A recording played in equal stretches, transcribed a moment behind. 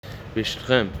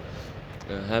Bishchem,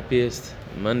 happiest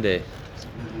Monday.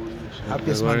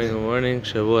 Happiest Monday. Good morning,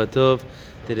 Shavua Tov.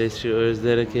 Today's shiur is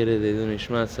dedicated to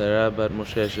Nishmat Sarah Bat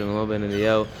Moshe Shlomo Ben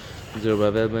Eliyahu,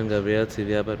 Zerubbabel Ben Gabriel,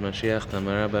 Tzivia Bat Mashiach,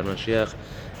 Tamara Bat Mashiach,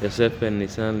 Yosef Ben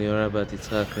Nisan, Liora Bat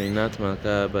Yitzchak, Rinat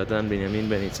Malka Batan, Binyamin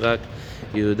Ben Yitzchak,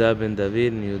 Yehuda Ben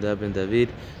David, Yehuda Ben David,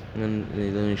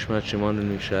 Nishmat Shimon Ben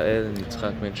Mishael,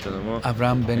 Yitzchak Ben Shlomo,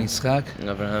 Abraham Ben Yitzchak,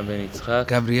 Abraham Ben Yitzchak,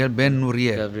 Gabriel Ben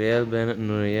Nuriel, Gabriel Ben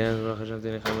Nuriel, Baruch Hashem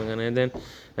Tinecham Ben Eden,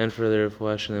 and for the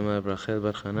refuah shlema Rachel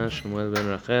Bar Chana, Shmuel Ben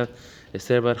Rachel,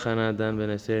 Esther Bar Chana, Dan Ben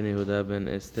Esther, Yehuda Ben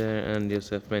Esther, and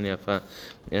Yosef Ben Yafa,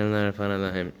 Elna Rafana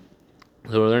Lahem.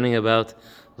 So we're learning about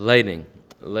lighting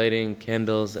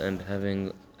candles and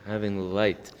having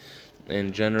light.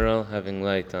 In general, having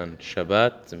light on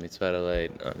Shabbat, it's a mitzvah to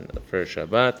light for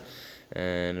Shabbat,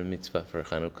 and a mitzvah for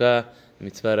Chanukah,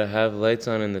 mitzvah to have lights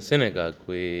on in the synagogue.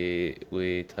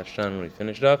 We touched on when we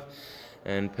finished off,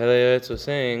 and Pele Yoetz was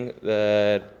saying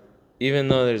that even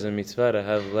though there's a mitzvah to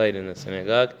have light in the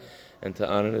synagogue, and to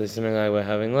honor the synagogue by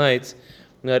having lights,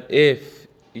 that if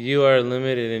you are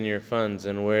limited in your funds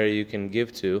and where you can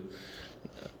give to,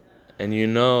 and you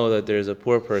know that there's a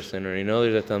poor person, or you know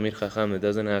there's a Talmid Chacham that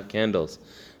doesn't have candles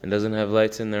and doesn't have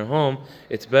lights in their home,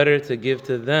 it's better to give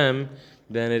to them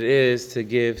than it is to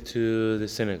give to the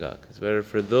synagogue. It's better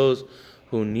for those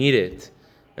who need it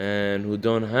and who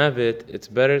don't have it, it's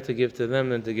better to give to them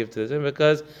than to give to the synagogue,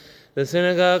 because the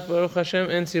synagogue, Baruch Hashem,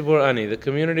 en tzibur ani, the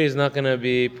community is not going to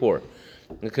be poor.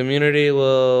 The community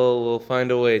will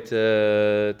find a way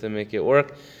to make it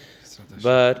work.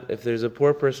 But if there's a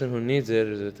poor person who needs it,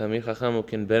 or a Talmid Chacham who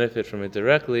can benefit from it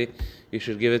directly, you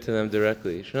should give it to them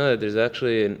directly. You should know that there's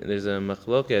a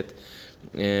machloket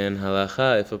in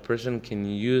halacha if a person can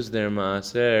use their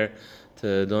maaser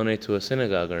to donate to a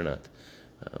synagogue or not.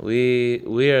 We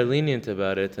are lenient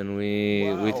about it, and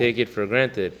we take it for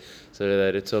granted, so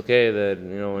that it's okay that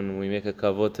when we make a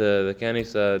kavod to the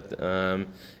kanisa,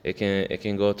 it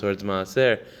can go towards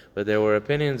maaser. But there were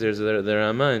opinions. There's the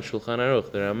Rama in Shulchan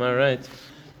Aruch. The Rama writes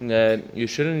that you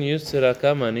shouldn't use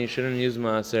tzedakah money, you shouldn't use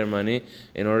maaser money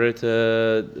in order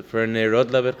for neirot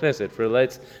lavet knesset, for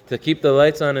lights, to keep the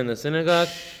lights on in the synagogue.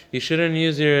 You shouldn't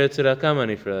use your tzedakah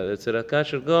money for that. The tzedakah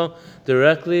should go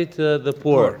directly to the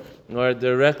poor, or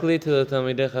directly to the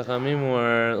Talmidei Chachamim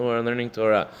who are learning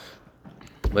Torah.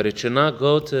 But it should not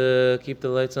go to keep the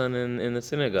lights on in the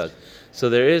synagogue. So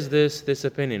there is this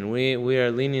opinion. We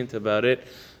are lenient about it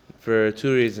for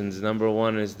two reasons. Number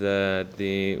one is that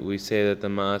we say that the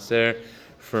maaser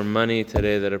for money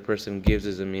today that a person gives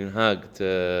is a minhag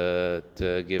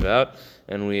to give out,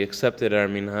 and we accepted our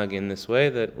minhag in this way,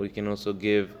 that we can also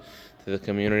give to the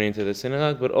community and to the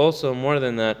synagogue. But also, more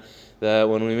than that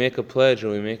when we make a pledge or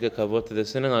we make a kavod to the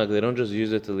synagogue, they don't just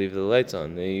use it to leave the lights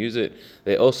on.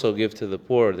 They also give to the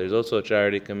poor. There's also a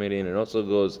charity committee, and it also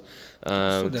goes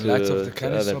so the to lights of the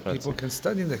kanisa, other so funds. people can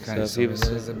study in the kanisa. So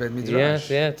There's a beit midrash.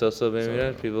 Yeah, it's also a beit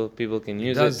midrash. People can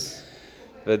use it.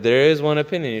 But there is one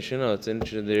opinion, you should know, it's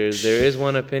interesting. There is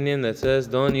one opinion that says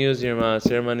don't use your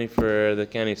maaser money for the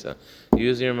kanisa.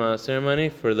 Use your maaser money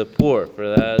for the poor. For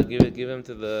that, give them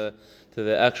to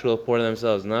the actual poor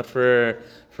themselves, not for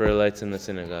lights in the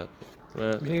synagogue.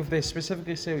 Meaning if they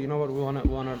specifically say, you know what, we want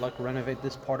to like renovate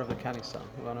this part of the kanisa,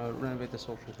 we want to renovate the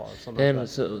social hall, something And like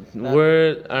that. so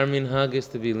our minhag is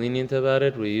to be lenient about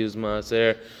it. We use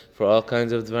maaser for all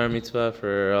kinds of dvar mitzvah,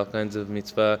 for all kinds of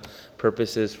mitzvah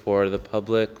purposes, for the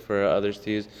public, for others to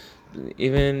use.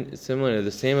 Even similar, the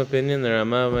same opinion, the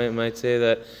Rama might say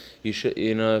that you should,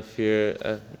 if you're,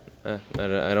 I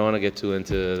don't want to get too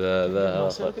into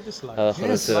the Look at this slide.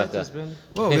 Yes. Slide has been,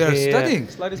 Whoa, we are studying.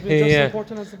 slide has been just as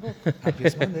important as the book.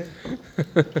 Happiest Monday.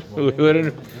 we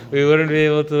wouldn't be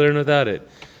able to learn without it.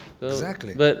 So,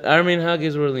 Exactly. But our minhag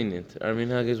is we're lenient. Our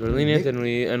minhag is we're lenient, and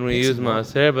we use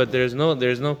maaser. But there's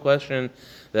no question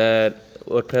that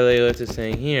what Pele Yoetz is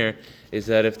saying here is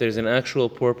that if there's an actual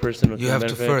poor person who You can have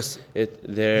benefit, to first. they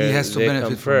benefit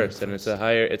come from first, it and it's a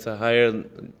higher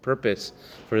purpose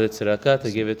for the tzedakah to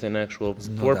give it to an actual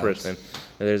poor person.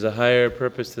 And there's a higher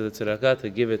purpose to the tzedakah to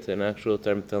give it to an actual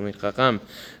Talmid Chacham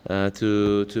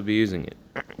to be using it.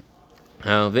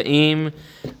 Now, ve'im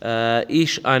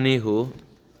ish anihu.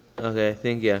 Okay, I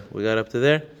think we got up to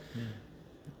there.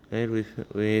 Right, we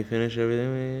finished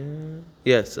everything.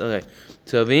 Yes. Okay.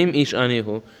 So ve'im ish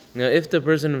anihu. Now, if the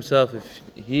person himself, if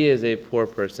he is a poor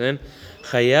person,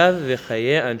 chayav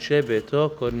v'chaye anshe beto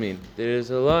kodmin. There is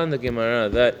a law in the Gemara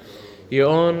that your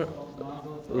own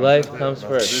life comes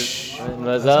first.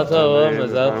 Mazal tov,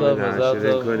 mazal tov, mazal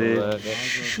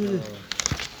tov.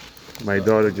 My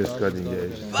daughter just got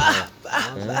engaged.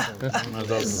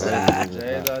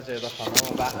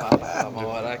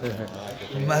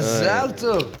 Mazal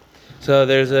tov. So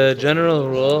there's a general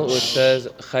rule which says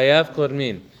chayav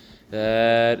kormin,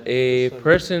 that a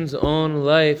person's own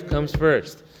life comes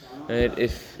first. Right?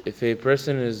 If a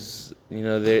person is,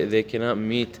 they cannot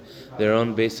meet their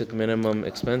own basic minimum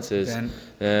expenses,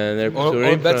 then they're all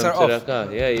pturim from bets are off.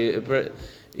 tzedakah. Yeah,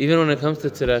 even when it comes to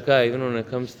tzedakah, even when it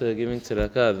comes to giving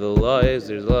tzedakah,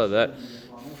 there's law that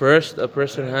first a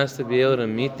person has to be able to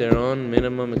meet their own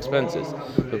minimum expenses.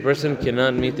 If a person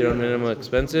cannot meet their own minimum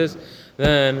expenses,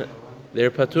 then they're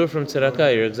patur from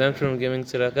tzedakah. You're exempt from giving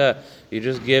tzedakah. You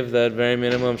just give that very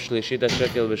minimum shlishit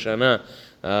shekel b'shana.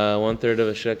 1/3 of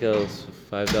a shekel is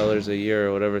 $5 a year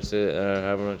or whatever.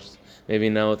 However much. Maybe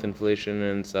now with inflation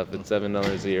and stuff, it's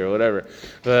 $7 a year or whatever.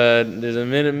 But there's that's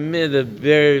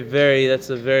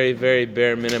a very, very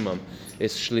bare minimum.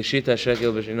 It's shlishit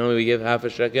shekel b'shana. We give half a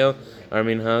shekel. Our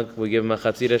minhag, we give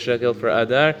machatzit shekel for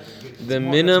Adar. The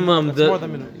minimum, more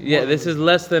than minimum. yeah, this is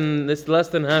less than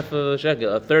half of a shekel,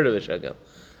 1/3 of a shekel.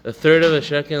 1/3 of a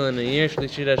shekel in a year,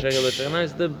 shlishit shekel b'shana,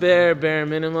 is the bare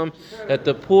minimum that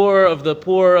the poor of the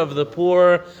poor of the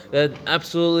poor that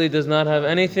absolutely does not have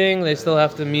anything, they still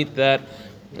have to meet that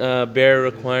bare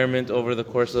requirement over the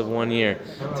course of 1 year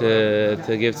to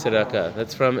give tzedakah.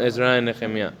 That's from Ezra and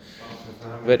Nehemiah.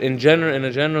 But in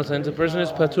a general sense, a person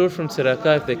is patur from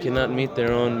tzedakah if they cannot meet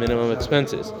their own minimum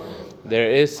expenses. There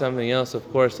is something else, of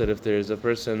course, that if there's a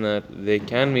person that they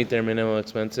can meet their minimum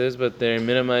expenses, but they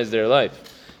minimize their life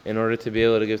in order to be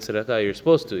able to give tzedakah, you're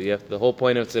supposed to. The whole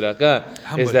point of tzedakah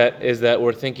is that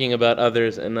we're thinking about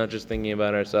others and not just thinking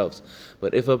about ourselves.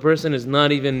 But if a person is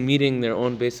not even meeting their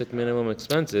own basic minimum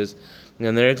expenses,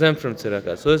 then they're exempt from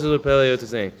tzedakah. So this is what Pele Yoetz is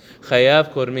saying.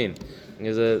 Chayav kormin.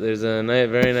 There's a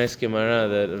very nice Gemara,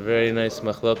 a very nice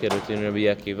machloket between Rabbi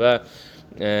Akiva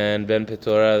and Ben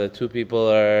Petora. The two people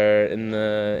are in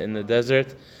the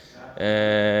desert,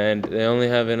 and they only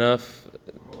have enough.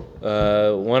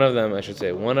 One of them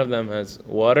has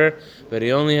water, but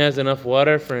he only has enough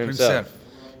water for himself.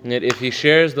 And if he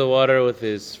shares the water with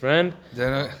his friend,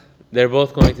 they're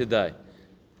both going to die.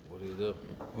 What do you do?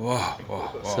 Wow.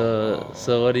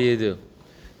 So what do you do?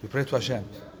 You pray to Hashem.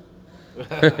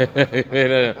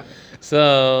 No.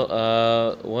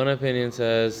 So one opinion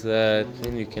says that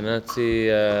you cannot see,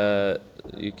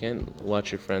 you can't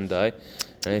watch your friend die,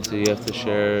 right? So you have to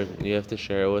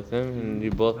share with him, and you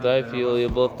both die. If you'll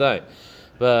both die.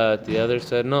 But the other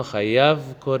said no. Chayav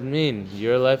kormin.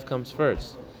 Your life comes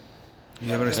first.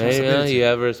 You have a responsibility. You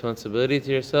have a responsibility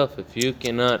to yourself. If you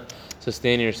cannot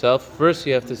sustain yourself, first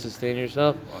you have to sustain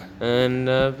yourself, and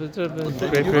Put your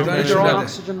own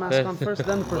oxygen mask on first,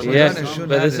 then the person. Yes,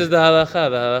 but this is the halakha.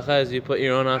 The halakha is you put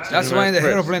your own oxygen That's why in mask the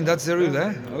first. aeroplane, that's the rule,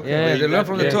 eh? Okay. Yeah, They learn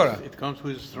from the Torah. It comes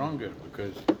with stronger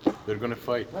because they're going to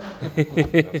fight.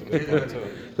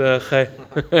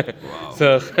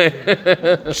 So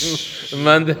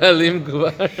Mandalim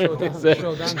Gvar.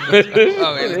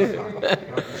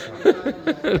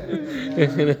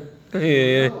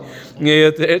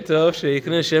 יותר טוב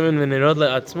שיקנה שמן ונרות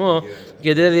לעצמו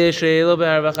כדי שיהיה לו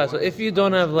בהרווחה. So if you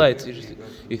don't have lights,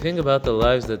 you think about the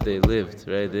lives that they lived,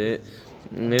 right?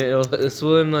 It's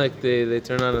when like they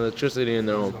turn on electricity in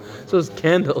their home. So it's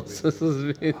candles. This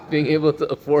is being able to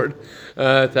afford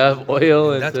to have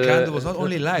oil. And that candle was not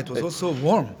only light; it was also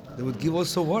warm. They would give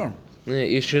also warm. Yeah,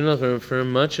 you should know for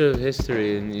much of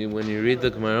history, and when you read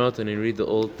the Gemarot and you read the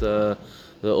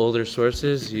older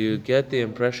sources, you get the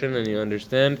impression and you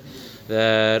understand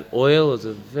that oil is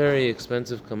a very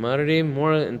expensive commodity.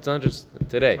 It's not just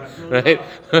today, right?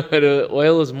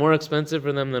 Oil is more expensive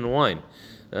for them than wine.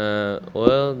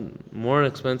 Oil more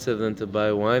expensive than to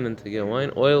buy wine and to get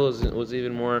wine. Oil was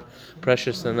even more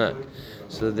precious than that.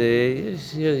 So you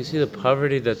see the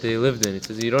poverty that they lived in. It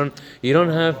says you don't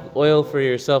have oil for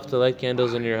yourself to light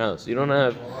candles in your house. You're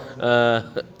not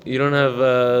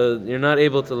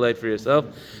able to light for yourself.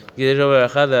 You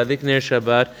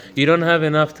don't have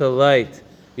enough to light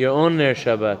your own Ner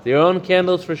Shabbat. Your own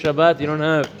candles for Shabbat. You don't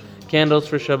have candles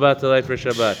for Shabbat to light for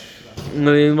Shabbat.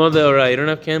 You don't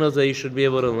have candles that you should be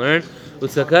able to learn.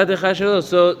 So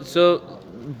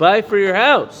buy for your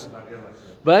house.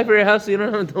 Buy for your house so you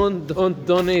don't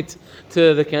donate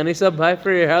to the kanisa. Buy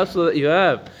for your house so that you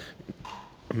have.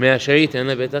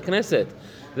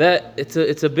 That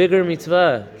it's a bigger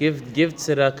mitzvah. Give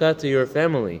tzedakah to your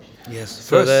family. Yes.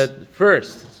 So that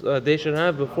they should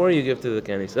have before you give to the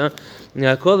kanisa.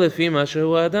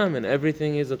 And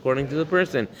everything is according to the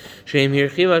person.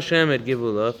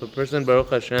 If a person Baruch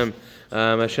Hashem,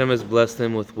 Hashem has blessed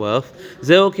him with wealth.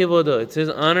 It's his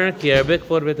honor.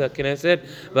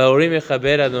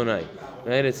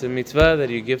 right? It's a mitzvah that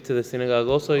you give to the synagogue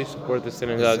also. You support the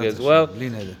synagogue as well.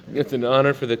 It's an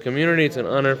honor for the community. It's an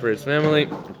honor for his family.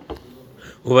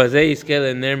 ובזה יזכה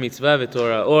לנר מצווה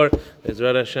ותורה אור.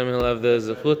 Bezrat Hashem, he'll have the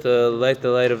zechut to light the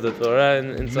light of the Torah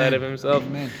inside of himself.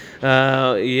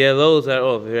 יהיה לו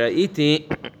זרעו. וראיתי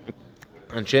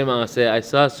אנשי מעשה, I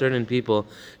saw certain people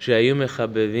שהיו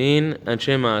מחבבים,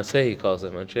 אנשי מעשה he calls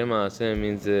them. אנשי מעשה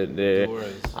means they're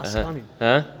Askani.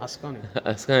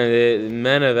 Askani, the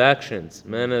men of actions,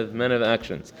 men of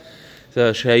actions.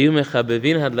 So שהיו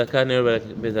מחבבים הדלקה נר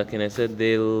בית הכנסת,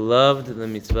 they loved the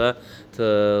mitzvah to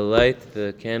light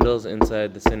the candles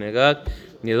inside the synagogue.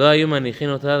 לא היו מניחים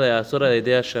אותה לאסור על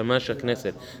ידי השמש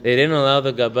הכנסת. They didn't allow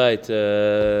the gabbai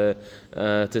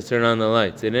to turn on the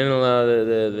lights. They didn't allow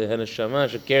the head of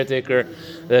shamash, the caretaker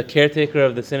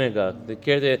of the synagogue.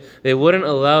 They wouldn't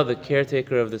allow the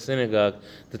caretaker of the synagogue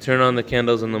to turn on the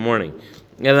candles in the morning.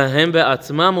 אלא הם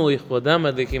בעצמם ולכבודם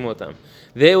מדליקים אותם.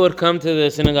 They would come to the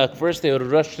synagogue first, they would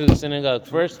rush to the synagogue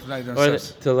first, or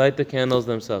to light the candles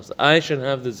themselves. I should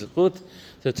have the zechut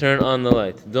to turn on the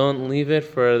light. Don't leave it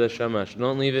for the shamash.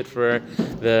 Don't leave it for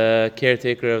the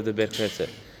caretaker of the Beit Knesset.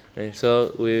 Okay,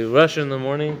 so we rush in the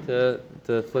morning to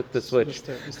flick the switch.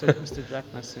 Mr. Jack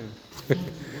Nassim.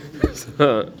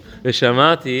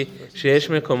 ושמעתי שיש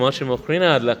מקומות שמוכרים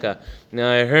ההדלקה. Now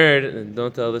I heard,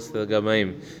 don't tell this to the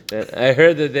Gabaim, I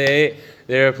heard that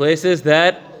there are places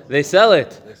that they sell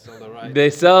it. They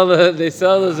sell the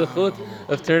zechut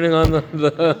of turning on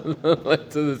the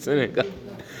lights of the synagogue.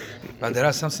 But there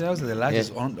are some synagogues that the light is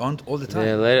on all the time.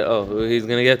 He's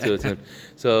going to get to it.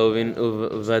 So,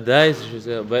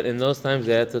 but in those times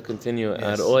they had to continue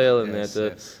add oil and they had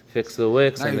to fix the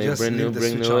wicks and they bring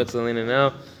the wicks in, and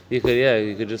now you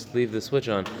could just leave the switch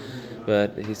on.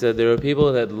 But he said there are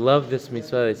people that love this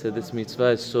mitzvah. They said this mitzvah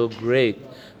is so great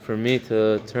for me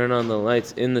to turn on the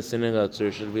lights in the synagogue, so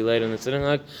there should be light in the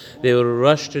synagogue. They would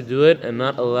rush to do it and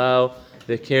not allow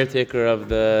the caretaker of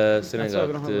the synagogue That's why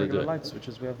we don't have to do regular it. lights, which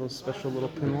is we have those special little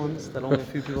pin ones that only a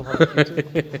few people have a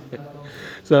key to.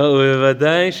 So,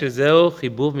 ובוודאי שזהו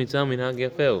חיבוב מצווה מנהג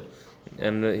יפה הוא.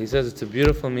 And he says it's a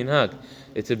beautiful minhag.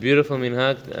 It's a beautiful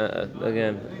minhag.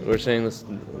 Again, we're saying this.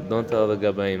 Don't tell the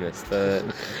gabayim this.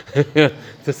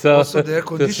 To sell. Also, their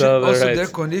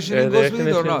conditioning goes with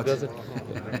it or not?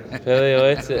 Pele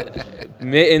Yoetz,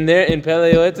 in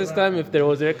Pele Yoetz's time, if there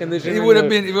was air conditioning, it would have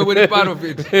been part of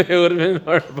it. It would have been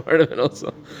part of it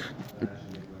also.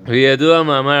 וידוע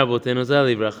מאמר רבותינו ז"ל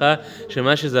לברכה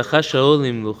שמה שזכה שאול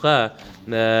למלוכה,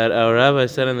 that our rabbi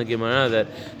said in the Gemara that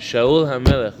Shaul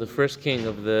HaMelech, the first king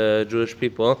of the Jewish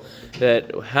people,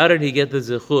 that how did he get the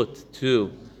zechut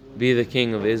to be the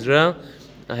king of Israel?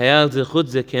 היה זכות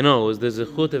זקנו, was the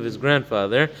זכות of his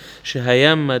grandfather,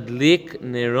 שהיה מדליק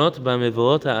נרות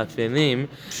במבואות האפלים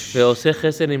ועושה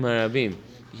חסד עם הרבים.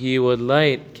 He would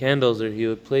light candles, or he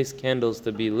would place candles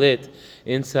to be lit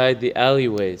inside the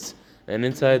alleyways and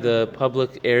inside the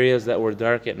public areas that were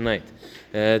dark at night.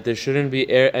 There shouldn't be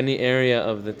any area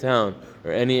of the town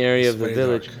or any area of the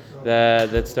village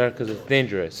that's dark because it's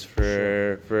dangerous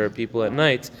for people at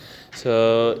night.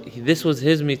 So this was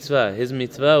his mitzvah. His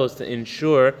mitzvah was to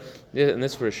ensure, and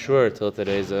this for sure till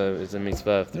today is a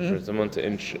mitzvah, for someone to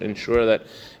ensure that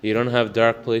you don't have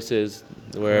dark places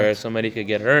where somebody could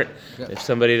get hurt. If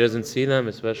somebody doesn't see them,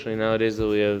 especially nowadays that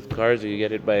we have cars, you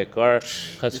get hit by a car,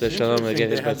 chas v'shalom, or get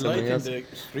hit by something else. In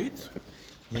the streets?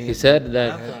 He said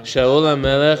that Shaul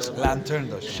HaMelech, Lantern,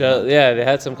 though. they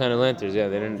had some kind of lanterns. Yeah,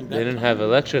 they didn't have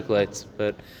electric lights,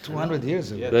 but 200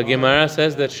 years ago. the Gemara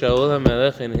says that Shaul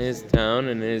HaMelech in his town,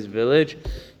 in his village,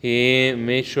 he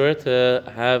made sure to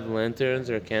have lanterns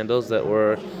or candles that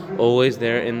were always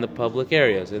there in the public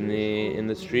areas, in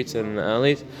the streets and the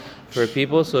alleys, for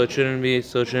people, so it shouldn't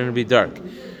be dark.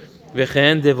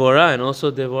 V'chen Devorah, and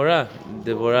also Devorah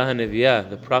HaNeviah,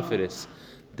 the prophetess.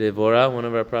 Devorah, one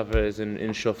of our prophets in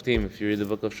Shoftim. If you read the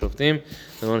book of Shoftim,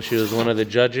 she was one of the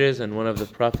judges, and one of the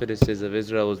prophetesses of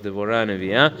Israel was Devorah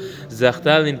Neviah.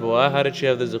 Zachta linvoah. How did she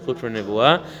have the zechut for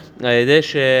nevuah? Al-yedei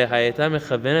shehayeta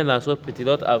mechavenet la'asot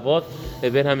petitot avot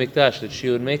bebeit hamikdash. That she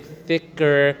would make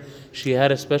thicker. She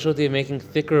had a specialty of making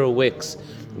thicker wicks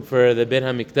for the Beit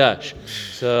HaMikdash,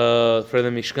 so for the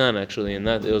Mishkan actually, and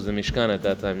it was the Mishkan at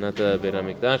that time, not the Beit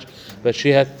HaMikdash, but she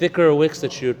had thicker wicks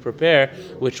that she would prepare,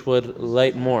 which would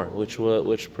light more,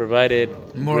 which provided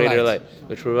greater light,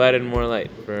 which provided more light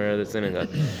for the synagogue.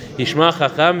 Yishma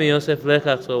Chacham Yosef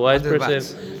Lekach, so a wise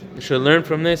person should learn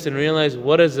from this and realize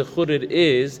what a zechut it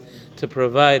is to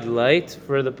provide light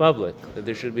for the public, that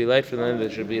there should be light for them, there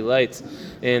should be lights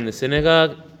in the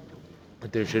synagogue.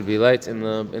 That there should be lights in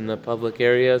the public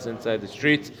areas, inside the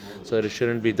streets, so that it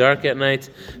shouldn't be dark at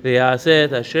night. And a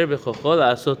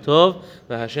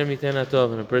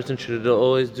person should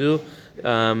always do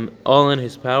all in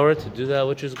his power to do that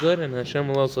which is good, and Hashem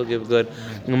will also give good.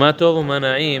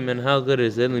 And how good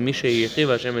is it?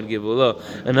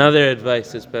 Another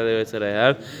advice is Pele Yoetz that I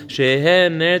have.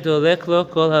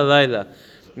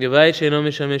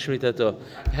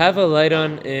 Have a light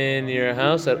on in your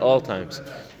house at all times.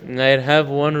 Have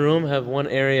one room, have one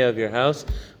area of your house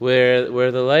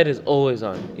where the light is always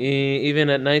on, even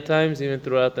at night times, even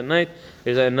throughout the night.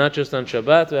 There's not just on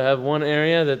Shabbat. We have one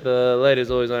area that the light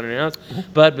is always on in your house,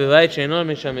 but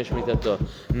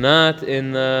not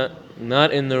in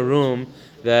the room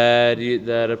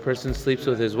that a person sleeps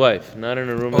with his wife, not in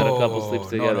a room that a couple sleeps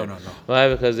together. No. Why?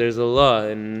 Because there's a law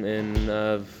in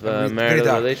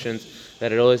marital relations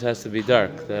that it always has to be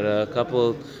dark, that a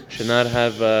couple should not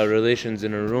have relations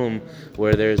in a room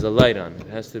where there's a light on. It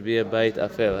has to be a bait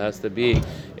afel. It has to be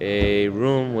a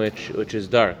room which is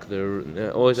dark.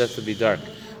 It always has to be dark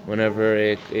whenever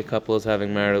a couple is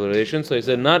having marital relations. So he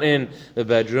said not in the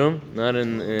bedroom, not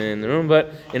in the room,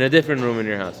 but in a different room in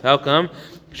your house. How come?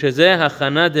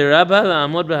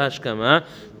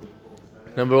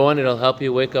 Number one, it'll help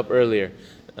you wake up earlier.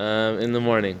 In the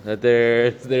morning, that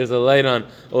there's a light on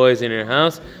always in your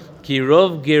house.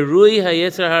 Kirov gerui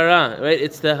hayetzer hara, right?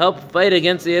 It's to help fight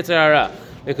against the yetzer hara.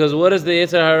 Because what does the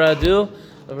yetzer hara do?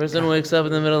 A person wakes up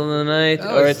in the middle of the night,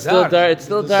 or it's still dark. It's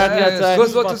still dark outside.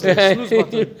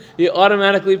 You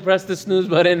automatically press the snooze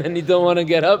button, and you don't want to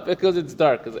get up because it's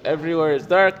dark. Because everywhere is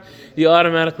dark, you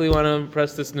automatically want to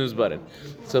press the snooze button.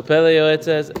 So Pele Yoetz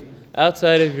says,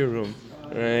 outside of your room.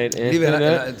 Right,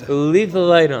 and leave the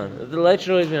light on. The light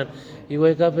should always be on. You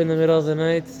wake up in the middle of the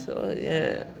night, so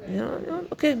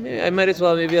okay, maybe I might as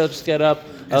well. Maybe I'll just get up.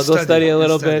 I'll go study a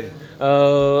little bit.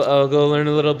 I'll go learn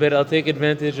a little bit. I'll take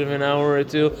advantage of an hour or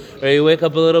two. Or you wake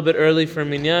up a little bit early for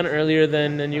minyan, earlier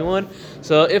than you would.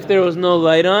 So if there was no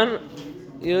light on,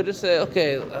 you would just say,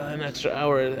 okay, an extra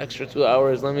hour, extra 2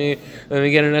 hours. Let me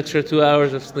get an extra 2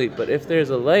 hours of sleep. But if there's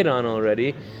a light on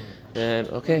already, and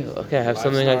okay, I have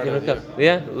something I can wake up.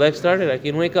 Yeah, life started. I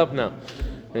can wake up now.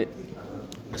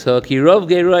 So kirov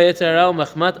geru yetzer hara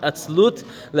machmat atzlut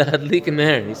lahadlik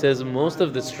ner. He says most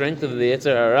of the strength of the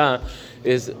yetzer hara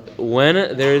is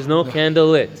when there is no candle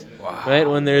lit. Wow. Right?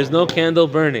 When there is no candle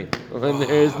burning. When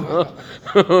there is no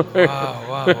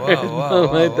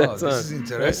light that's on. This is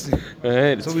interesting.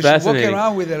 Right? So we should walk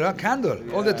around with a candle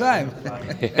all the time.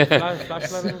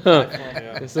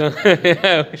 So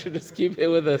we should just keep it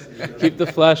with us. Keep the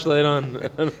flashlight on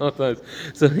at all times.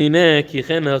 So hine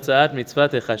kichen hotzaat mitzvah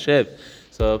techashev.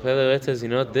 So Pele Yoetz says,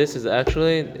 this is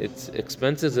actually, it's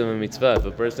expenses of a mitzvah. If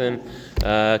a person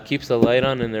keeps a light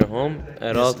on in their home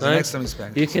at all times,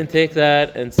 you can take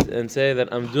that and say that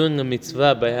I'm doing a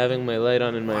mitzvah by having my light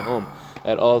on in my home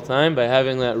at all time, by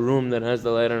having that room that has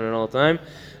the light on at all time.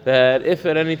 That if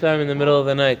at any time in the middle of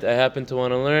the night I happen to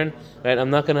want to learn, right, I'm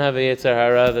not going to have a yetzer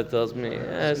hara that tells me,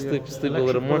 sleep a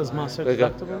little more.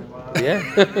 Yeah.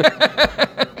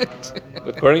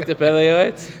 According to Pele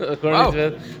Yoetz,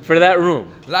 for that room,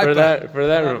 for that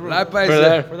room,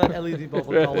 for that LED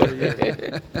bubble color.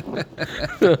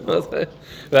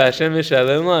 Hashem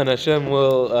yishalem lo, and Hashem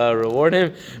will reward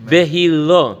him.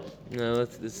 Behilo. Now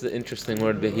this is an interesting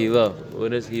word. Behilo.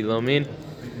 What does hilo mean?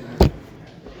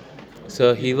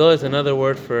 So hilo is another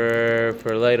word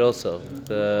for light also.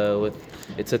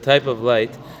 It's a type of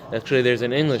light. Actually, there's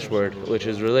an English word which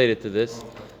is related to this.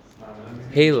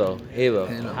 Halo.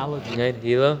 Halogen. Right?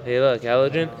 Halo, like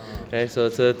halogen. Right? So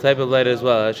it's a type of light as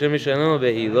well. Hashem yishalom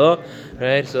behilo.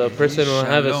 Right? So a person will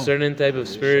have a certain type of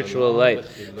spiritual light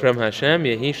from Hashem.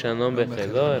 Yehi shalom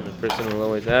bechelo, and a person will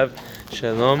always have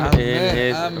shalom in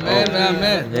his home.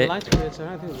 Amen.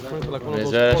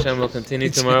 Hashem will continue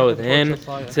tomorrow with Hen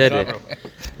Tzedek.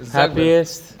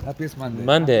 Happiest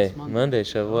Monday.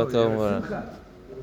 Shavua Tov U'Barach.